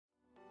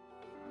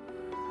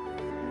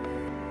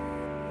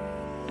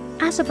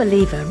As a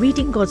believer,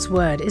 reading God's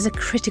Word is a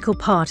critical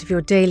part of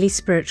your daily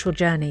spiritual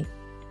journey.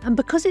 And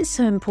because it's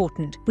so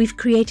important, we've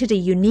created a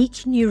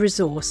unique new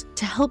resource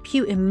to help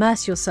you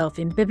immerse yourself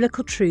in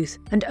biblical truth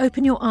and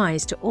open your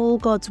eyes to all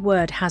God's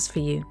Word has for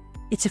you.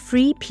 It's a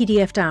free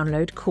PDF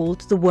download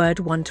called The Word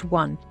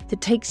 1-to-1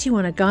 that takes you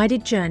on a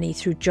guided journey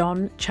through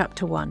John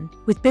chapter 1.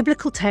 With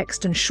biblical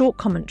text and short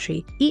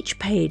commentary, each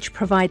page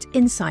provides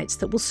insights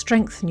that will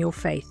strengthen your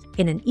faith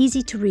in an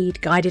easy-to-read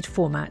guided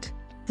format.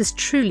 There's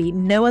truly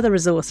no other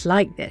resource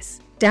like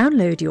this.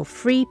 Download your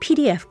free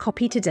PDF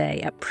copy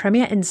today at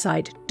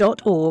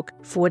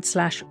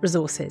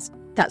premierinsight.org/resources.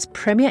 That's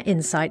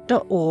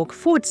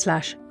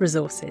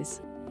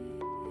premierinsight.org/resources.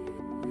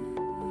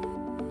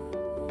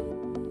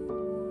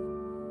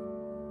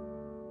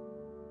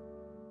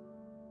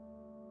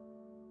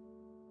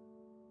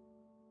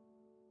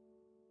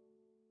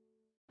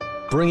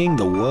 Bringing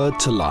the Word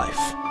to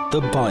life.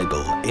 The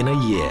Bible in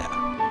a year.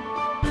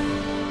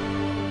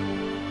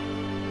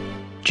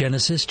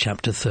 Genesis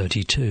chapter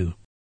 32.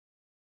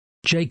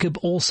 Jacob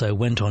also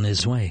went on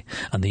his way,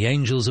 and the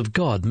angels of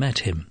God met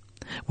him.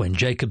 When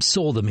Jacob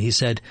saw them, he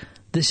said,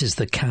 "This is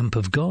the camp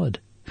of God."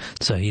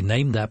 So he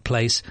named that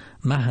place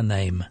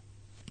Mahanaim.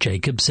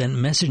 Jacob sent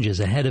messengers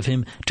ahead of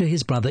him to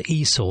his brother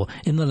Esau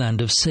in the land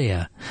of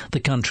Seir,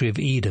 the country of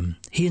Edom.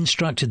 He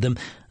instructed them,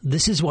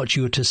 "This is what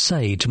you are to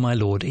say to my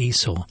lord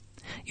Esau.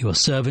 Your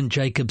servant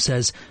Jacob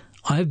says,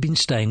 I have been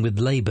staying with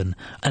Laban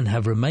and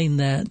have remained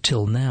there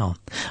till now.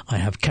 I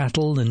have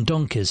cattle and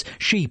donkeys,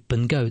 sheep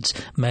and goats,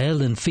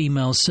 male and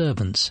female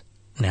servants.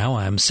 Now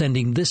I am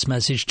sending this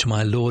message to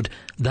my lord,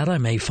 that I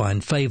may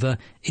find favour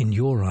in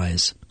your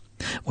eyes."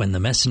 When the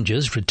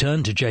messengers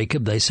returned to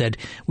Jacob, they said,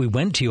 "We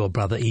went to your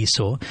brother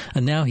Esau,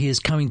 and now he is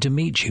coming to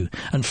meet you,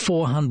 and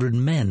 400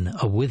 men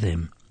are with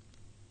him."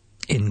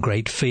 In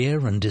great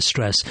fear and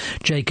distress,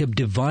 Jacob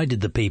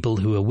divided the people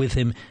who were with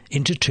him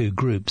into 2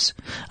 groups,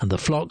 and the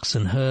flocks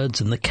and herds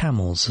and the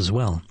camels as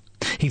well.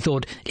 He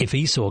thought, if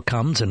Esau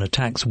comes and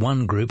attacks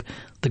one group,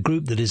 the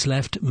group that is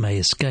left may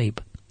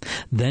escape.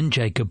 Then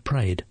Jacob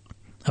prayed,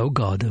 "O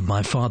God of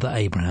my father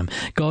Abraham,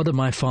 God of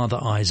my father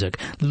Isaac,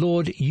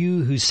 Lord,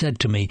 you who said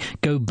to me,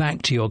 'Go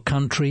back to your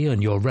country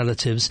and your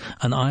relatives,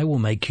 and I will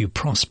make you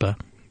prosper,'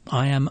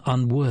 I am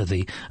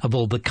unworthy of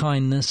all the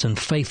kindness and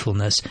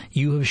faithfulness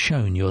you have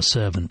shown your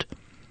servant.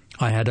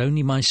 I had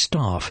only my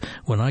staff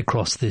when I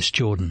crossed this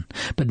Jordan,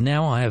 but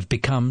now I have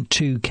become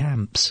 2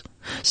 camps.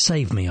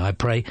 Save me, I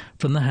pray,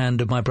 from the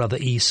hand of my brother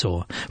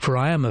Esau, for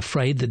I am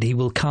afraid that he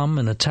will come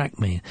and attack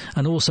me,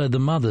 and also the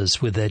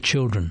mothers with their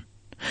children.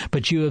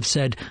 But you have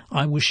said,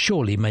 I will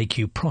surely make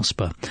you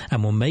prosper,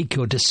 and will make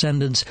your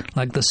descendants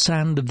like the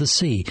sand of the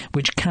sea,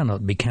 which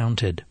cannot be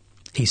counted."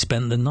 He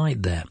spent the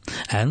night there,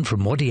 and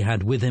from what he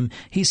had with him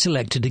he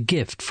selected a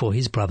gift for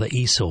his brother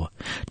Esau,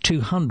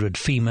 200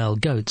 female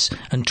goats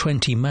and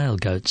 20 male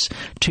goats,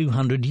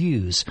 200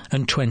 ewes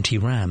and 20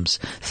 rams,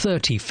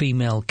 30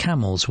 female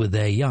camels with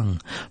their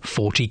young,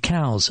 40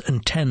 cows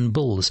and 10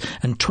 bulls,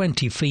 and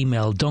 20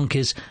 female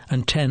donkeys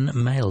and 10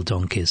 male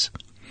donkeys.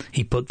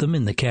 He put them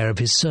in the care of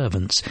his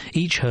servants,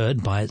 each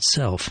herd by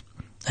itself.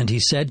 And he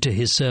said to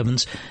his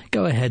servants,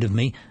 "Go ahead of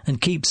me and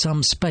keep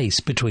some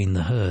space between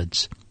the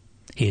herds."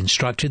 He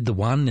instructed the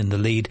one in the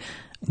lead,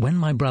 "When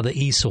my brother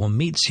Esau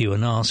meets you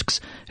and asks,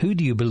 'Who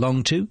do you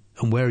belong to,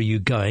 and where are you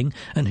going,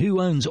 and who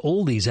owns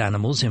all these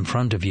animals in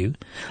front of you?'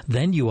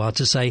 then you are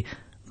to say,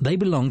 'They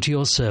belong to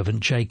your servant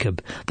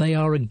Jacob. They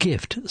are a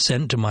gift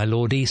sent to my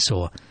lord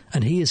Esau,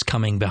 and he is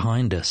coming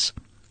behind us.'"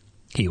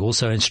 He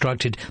also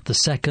instructed the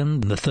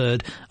second and the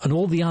third and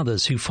all the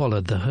others who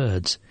followed the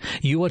herds.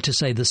 "You are to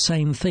say the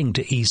same thing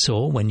to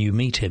Esau when you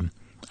meet him.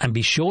 And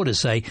be sure to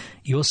say,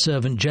 'Your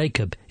servant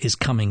Jacob is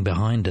coming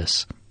behind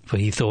us.'" For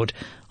he thought,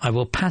 "I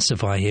will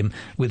pacify him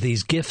with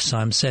these gifts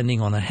I am sending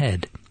on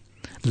ahead.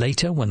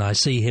 Later, when I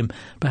see him,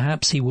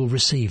 perhaps he will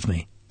receive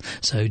me."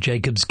 So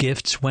Jacob's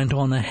gifts went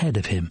on ahead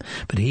of him,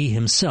 but he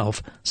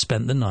himself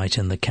spent the night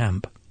in the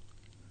camp.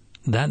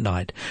 That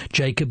night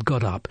Jacob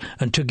got up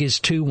and took his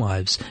 2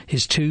 wives,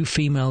 his 2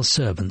 female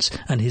servants,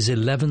 and his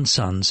 11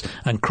 sons,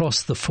 and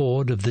crossed the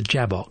ford of the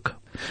Jabbok.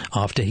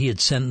 After he had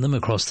sent them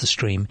across the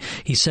stream,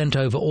 he sent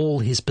over all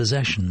his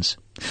possessions.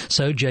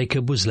 So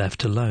Jacob was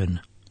left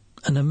alone,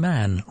 and a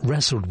man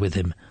wrestled with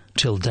him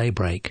till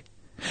daybreak.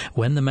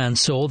 When the man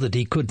saw that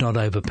he could not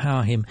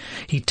overpower him,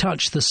 he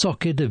touched the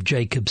socket of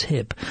Jacob's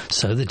hip,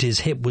 so that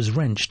his hip was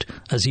wrenched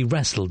as he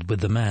wrestled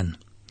with the man.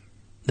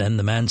 Then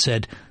the man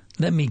said,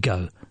 "Let me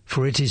go,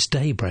 for it is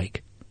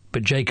daybreak."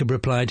 But Jacob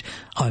replied,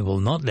 "I will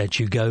not let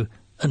you go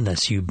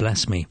unless you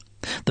bless me."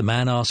 The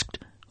man asked,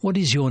 "What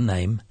is your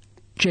name?"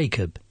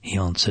 "Jacob," he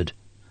answered.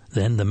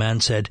 Then the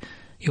man said,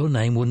 "Your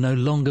name will no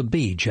longer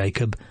be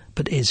Jacob,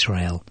 but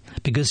Israel,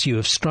 because you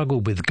have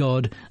struggled with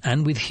God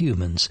and with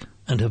humans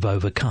and have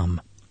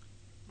overcome."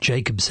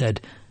 Jacob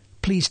said,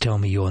 "Please tell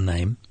me your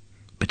name."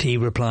 But he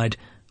replied,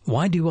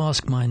 "Why do you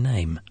ask my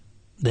name?"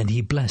 Then he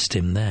blessed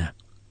him there.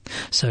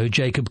 So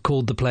Jacob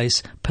called the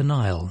place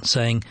Peniel,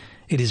 saying,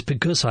 "It is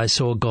because I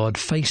saw God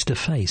face to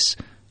face,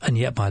 and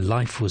yet my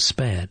life was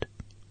spared."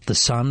 The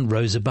sun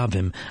rose above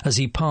him as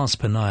he passed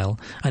Peniel,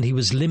 and he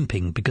was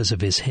limping because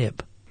of his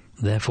hip.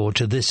 Therefore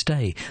to this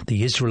day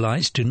the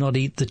Israelites do not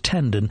eat the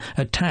tendon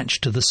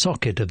attached to the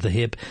socket of the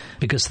hip,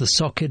 because the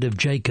socket of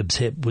Jacob's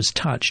hip was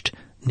touched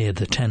near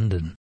the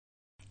tendon.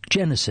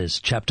 Genesis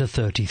chapter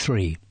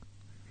 33.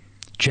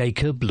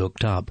 Jacob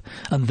looked up,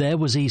 and there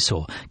was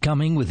Esau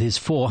coming with his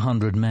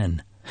 400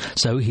 men.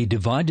 So he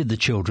divided the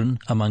children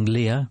among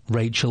Leah,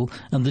 Rachel,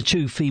 and the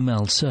 2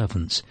 female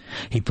servants.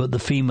 He put the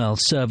female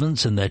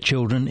servants and their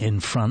children in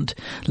front,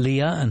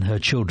 Leah and her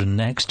children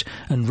next,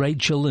 and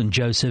Rachel and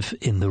Joseph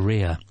in the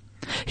rear.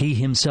 He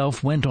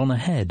himself went on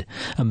ahead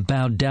and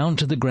bowed down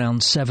to the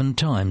ground 7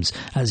 times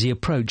as he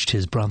approached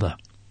his brother.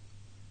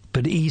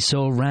 But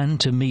Esau ran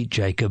to meet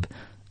Jacob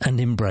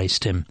and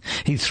embraced him.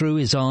 He threw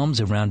his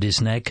arms around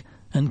his neck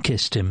and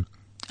kissed him,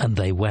 and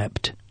they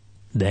wept.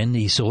 Then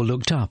Esau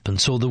looked up and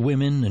saw the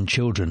women and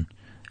children.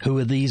 "Who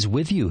are these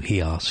with you?"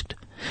 he asked.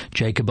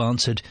 Jacob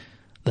answered,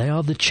 "They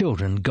are the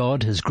children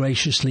God has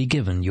graciously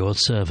given your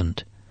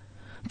servant."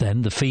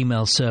 Then the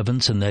female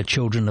servants and their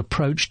children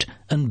approached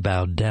and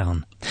bowed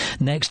down.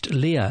 Next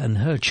Leah and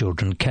her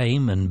children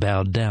came and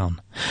bowed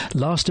down.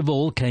 Last of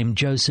all came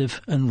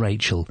Joseph and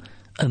Rachel,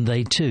 and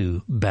they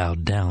too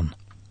bowed down.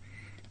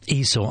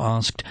 Esau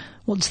asked,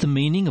 "What's the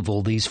meaning of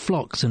all these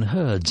flocks and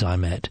herds I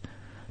met?"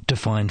 "To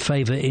find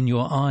favour in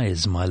your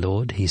eyes, my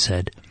lord," he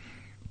said.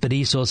 But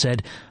Esau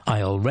said,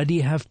 "I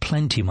already have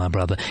plenty, my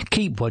brother.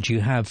 Keep what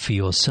you have for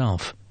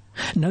yourself."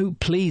 "No,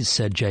 please,"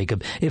 said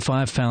Jacob, "if I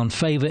have found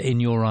favour in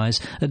your eyes,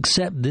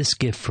 accept this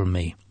gift from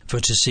me. For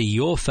to see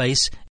your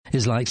face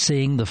is like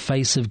seeing the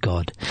face of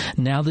God.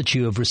 Now that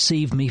you have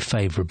received me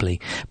favourably,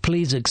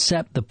 please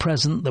accept the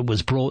present that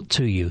was brought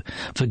to you,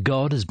 for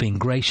God has been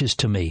gracious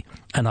to me,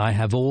 and I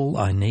have all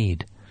I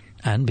need."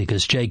 And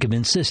because Jacob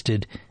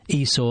insisted,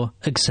 Esau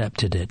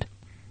accepted it.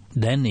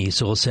 Then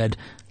Esau said,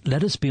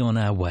 "Let us be on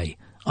our way.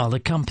 I'll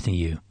accompany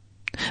you."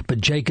 But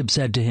Jacob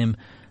said to him,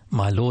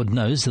 "My lord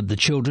knows that the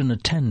children are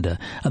tender,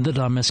 and that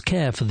I must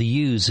care for the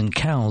ewes and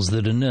cows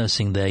that are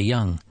nursing their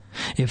young.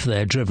 If they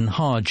are driven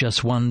hard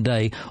just one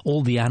day,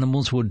 all the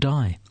animals will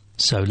die.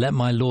 So let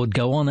my lord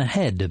go on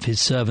ahead of his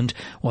servant,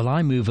 while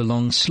I move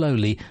along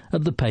slowly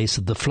at the pace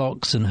of the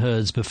flocks and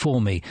herds before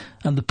me,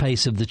 and the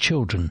pace of the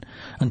children,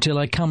 until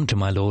I come to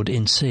my lord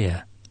in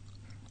Seir."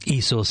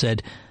 Esau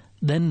said,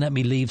 "Then let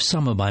me leave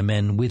some of my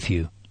men with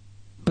you."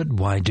 "But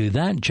why do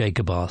that?"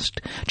 Jacob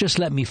asked. "Just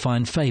let me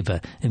find favour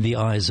in the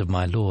eyes of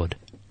my lord."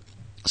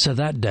 So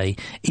that day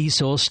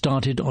Esau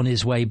started on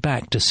his way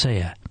back to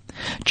Seir.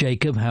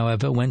 Jacob,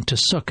 however, went to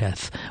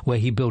Succoth, where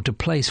he built a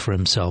place for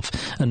himself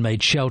and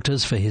made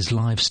shelters for his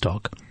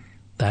livestock.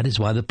 That is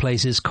why the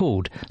place is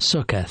called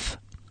Succoth.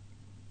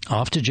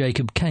 After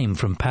Jacob came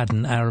from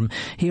Paddan Aram,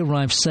 he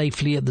arrived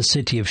safely at the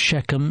city of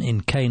Shechem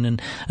in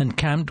Canaan and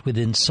camped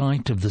within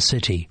sight of the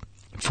city.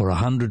 For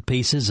 100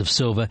 pieces of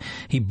silver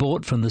he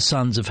bought from the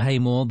sons of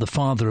Hamor, the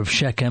father of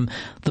Shechem,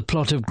 the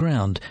plot of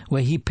ground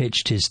where he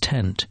pitched his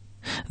tent.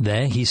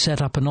 There he set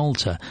up an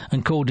altar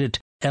and called it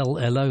El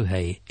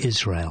Elohe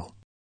Israel.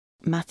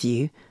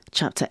 Matthew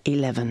chapter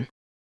 11.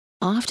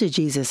 After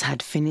Jesus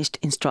had finished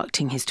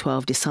instructing his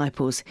 12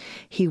 disciples,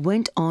 he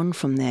went on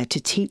from there to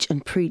teach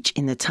and preach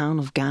in the town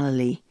of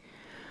Galilee.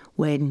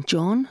 When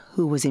John,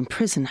 who was in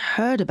prison,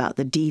 heard about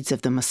the deeds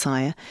of the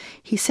Messiah,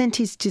 he sent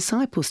his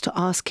disciples to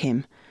ask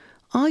him,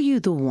 "Are you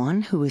the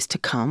one who is to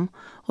come,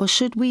 or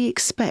should we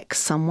expect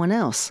someone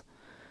else?"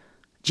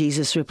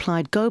 Jesus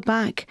replied, "Go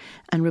back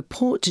and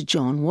report to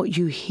John what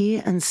you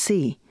hear and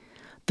see.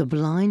 The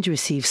blind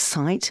receive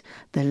sight,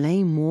 the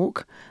lame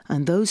walk,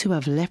 and those who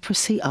have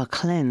leprosy are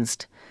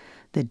cleansed.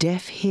 The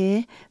deaf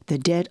hear, the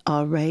dead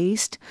are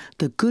raised,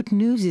 the good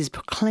news is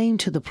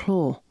proclaimed to the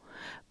poor.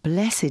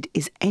 Blessed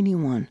is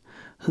anyone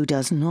who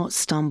does not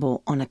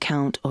stumble on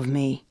account of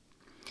me."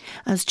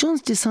 As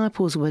John's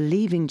disciples were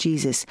leaving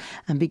Jesus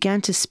and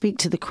began to speak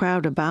to the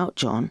crowd about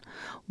John,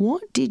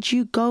 "What did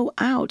you go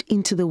out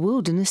into the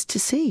wilderness to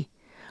see?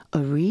 A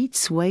reed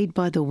swayed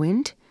by the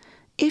wind?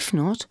 If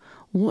not,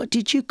 what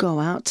did you go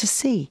out to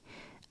see?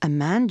 A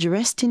man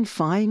dressed in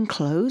fine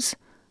clothes?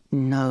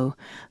 No,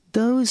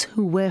 those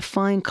who wear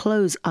fine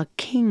clothes are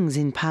kings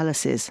in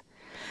palaces.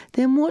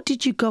 Then what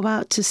did you go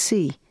out to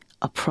see?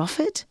 A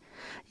prophet?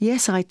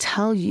 Yes, I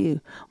tell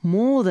you,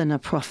 more than a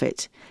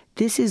prophet.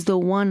 This is the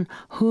one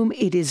whom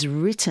it is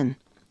written,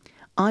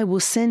 'I will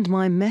send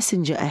my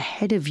messenger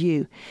ahead of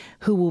you,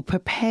 who will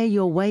prepare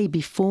your way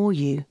before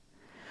you.'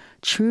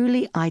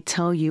 Truly I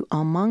tell you,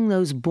 among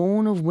those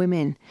born of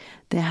women,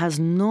 there has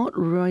not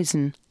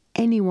risen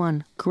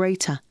anyone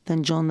greater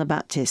than John the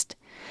Baptist.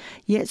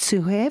 Yet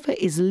whoever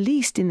is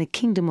least in the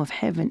kingdom of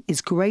heaven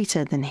is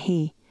greater than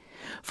he.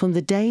 From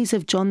the days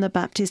of John the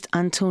Baptist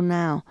until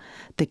now,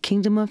 the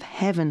kingdom of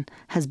heaven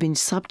has been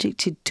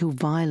subjected to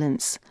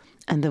violence,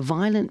 and the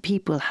violent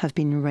people have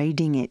been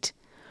raiding it.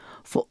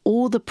 For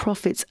all the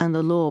prophets and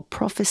the law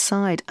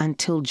prophesied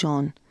until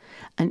John.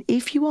 And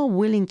if you are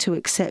willing to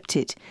accept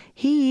it,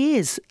 he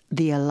is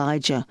the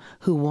Elijah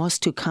who was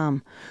to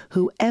come.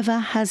 Whoever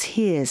has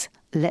ears,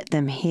 let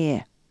them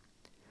hear."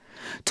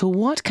 To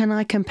what can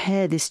I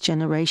compare this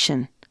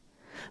generation?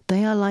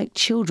 They are like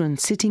children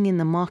sitting in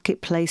the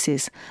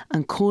marketplaces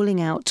and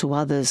calling out to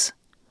others.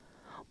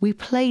 We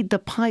played the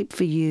pipe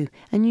for you,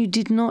 and you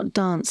did not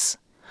dance.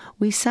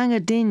 We sang a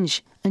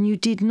dirge, and you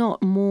did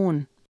not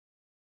mourn.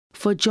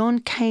 For John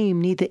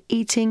came neither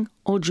eating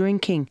or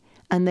drinking,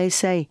 and they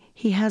say,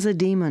 he has a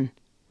demon.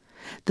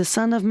 The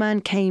Son of Man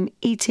came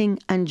eating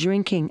and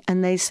drinking,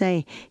 and they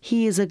say,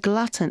 he is a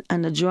glutton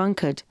and a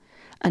drunkard,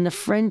 and a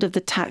friend of the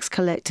tax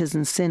collectors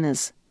and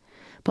sinners.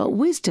 But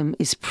wisdom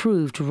is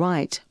proved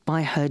right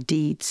by her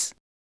deeds.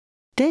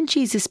 Then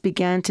Jesus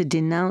began to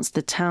denounce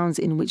the towns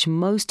in which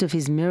most of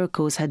his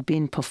miracles had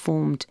been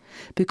performed,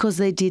 because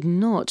they did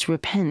not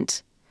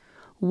repent.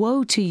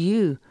 Woe to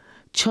you,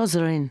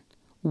 Chorazin!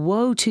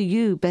 Woe to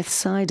you,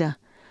 Bethsaida!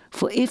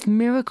 For if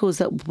miracles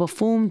that were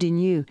performed in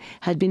you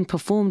had been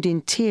performed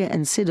in Tyre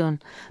and Sidon,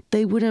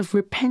 they would have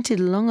repented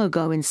long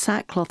ago in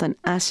sackcloth and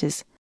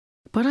ashes.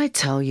 But I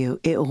tell you,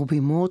 it will be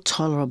more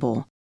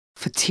tolerable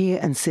for Tyre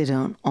and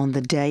Sidon on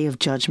the day of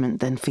judgment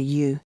than for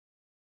you.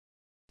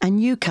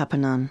 And you,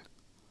 Capernaum,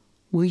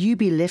 will you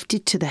be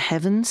lifted to the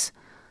heavens?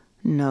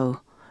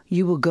 No,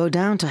 you will go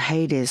down to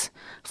Hades.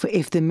 For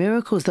if the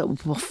miracles that were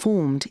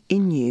performed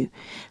in you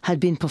had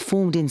been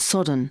performed in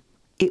Sodom,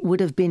 it would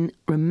have been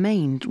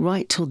remained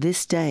right till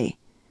this day.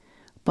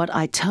 But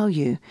I tell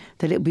you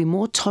that it will be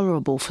more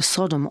tolerable for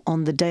Sodom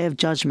on the day of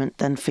judgment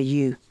than for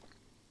you.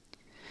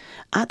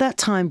 At that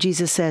time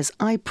Jesus says,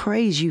 I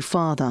praise you,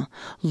 Father,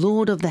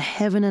 Lord of the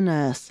heaven and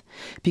earth,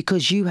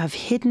 because you have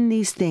hidden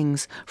these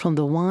things from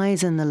the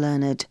wise and the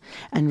learned,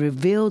 and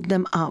revealed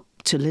them up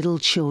to little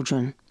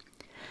children.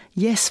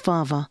 Yes,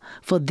 Father,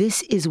 for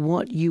this is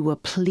what you were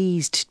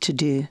pleased to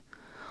do.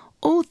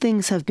 All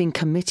things have been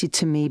committed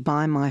to me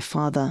by my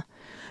Father.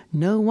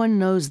 No one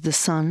knows the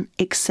Son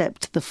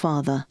except the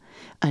Father,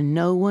 and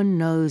no one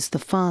knows the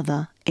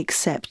Father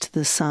except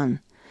the Son,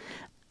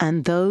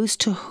 and those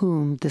to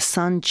whom the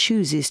Son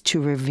chooses to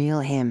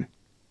reveal him.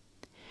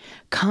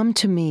 Come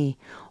to me,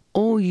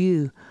 all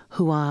you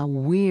who are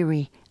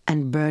weary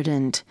and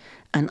burdened,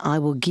 and I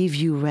will give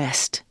you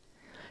rest.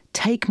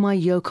 Take my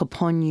yoke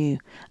upon you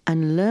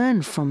and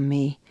learn from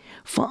me,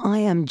 for I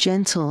am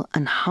gentle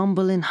and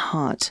humble in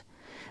heart,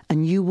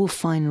 and you will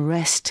find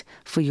rest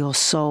for your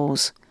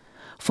souls.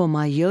 For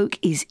my yoke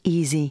is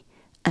easy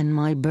and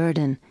my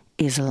burden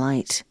is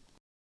light.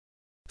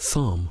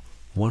 Psalm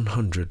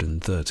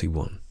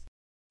 131.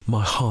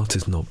 My heart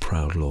is not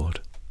proud, Lord.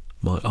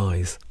 My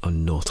eyes are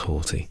not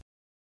haughty.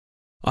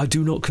 I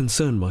do not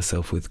concern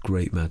myself with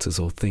great matters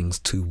or things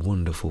too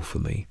wonderful for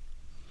me.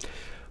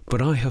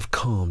 But I have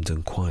calmed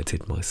and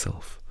quieted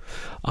myself.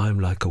 I am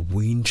like a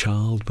weaned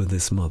child with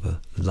his mother.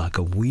 Like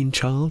a weaned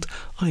child,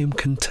 I am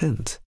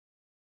content.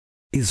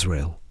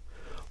 Israel,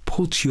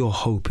 put your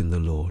hope in the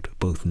Lord,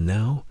 both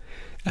now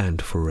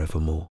and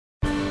forevermore.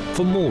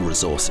 For more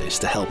resources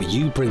to help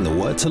you bring the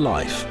word to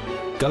life,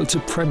 go to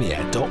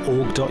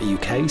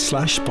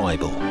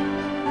premier.org.uk/Bible.